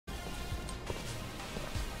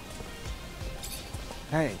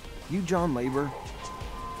Hey, you John Labor?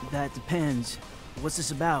 That depends. What's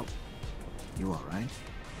this about? You alright?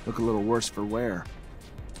 Look a little worse for wear.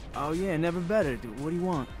 Oh yeah, never better. What do you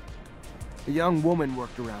want? A young woman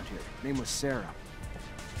worked around here. Name was Sarah.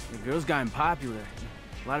 The girl's gotten popular.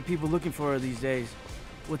 A lot of people looking for her these days.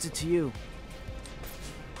 What's it to you?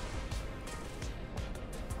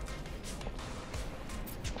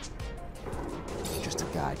 Just a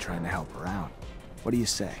guy trying to help her out. What do you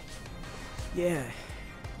say? Yeah,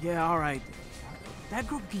 alright. That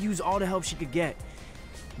girl could use all the help she could get.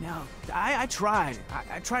 Now, I tried.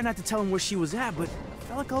 I tried not to tell him where she was at, but I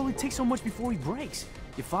felt like it only takes so much before he breaks.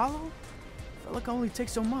 You follow? I felt like it only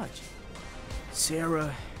takes so much.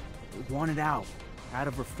 Sarah wanted out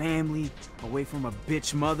of her family, away from her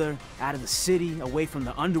bitch mother, out of the city, away from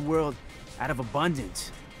the underworld, out of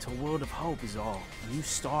abundance, to a world of hope is all. A new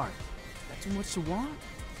start. That too much to want?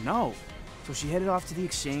 No. So she headed off to the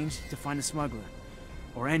exchange to find a smuggler,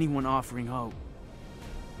 or anyone offering hope.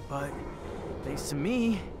 But thanks to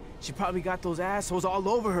me, she probably got those assholes all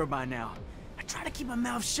over her by now. I tried to keep my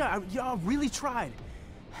mouth shut. Y'all really tried.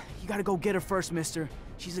 You gotta go get her first, mister.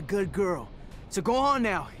 She's a good girl. So go on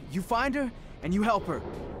now. You find her, and you help her.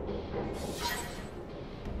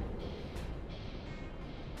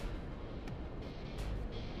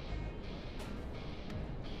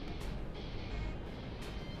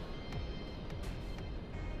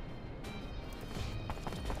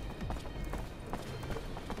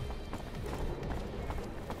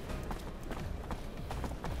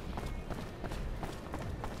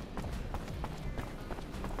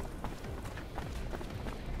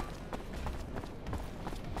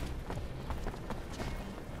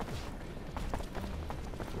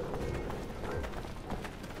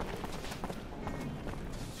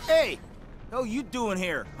 Hey! What you doing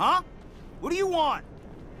here, huh? What do you want?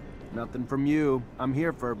 Nothing from you. I'm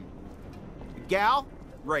here for... Gal?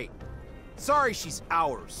 Great. Sorry she's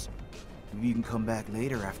ours. Maybe you can come back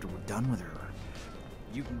later after we're done with her.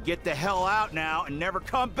 You can get the hell out now and never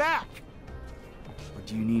come back! Or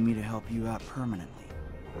do you need me to help you out permanently?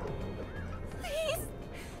 Please!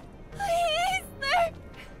 Please! There...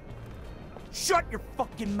 Shut your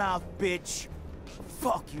fucking mouth, bitch!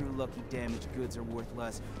 Fuck, your lucky damaged goods are worth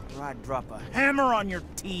less, or I'd drop a hammer on your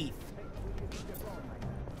teeth!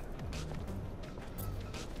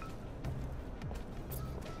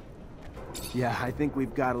 Yeah, I think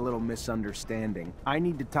we've got a little misunderstanding. I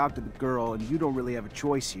need to talk to the girl, and you don't really have a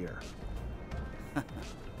choice here.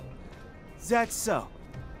 Is that so?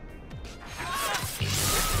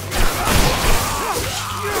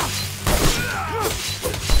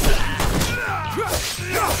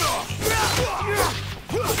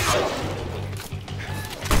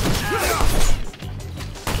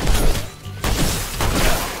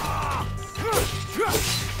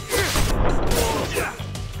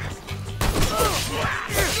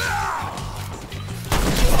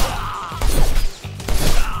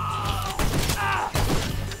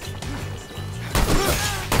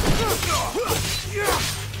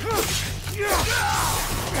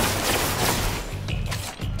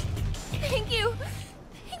 Thank you!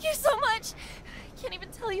 Thank you so much! I can't even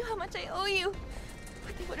tell you how much I owe you.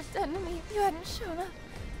 What they would have done to me if you hadn't shown up.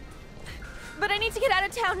 But I need to get out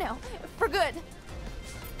of town now, for good.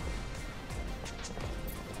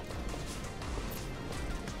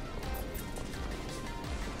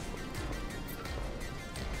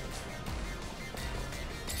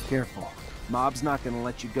 Careful. Mob's not gonna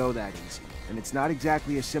let you go that easy. And it's not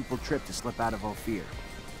exactly a simple trip to slip out of Ophir.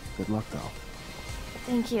 Good luck, though.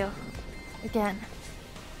 Thank you. Again.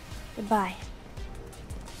 Goodbye.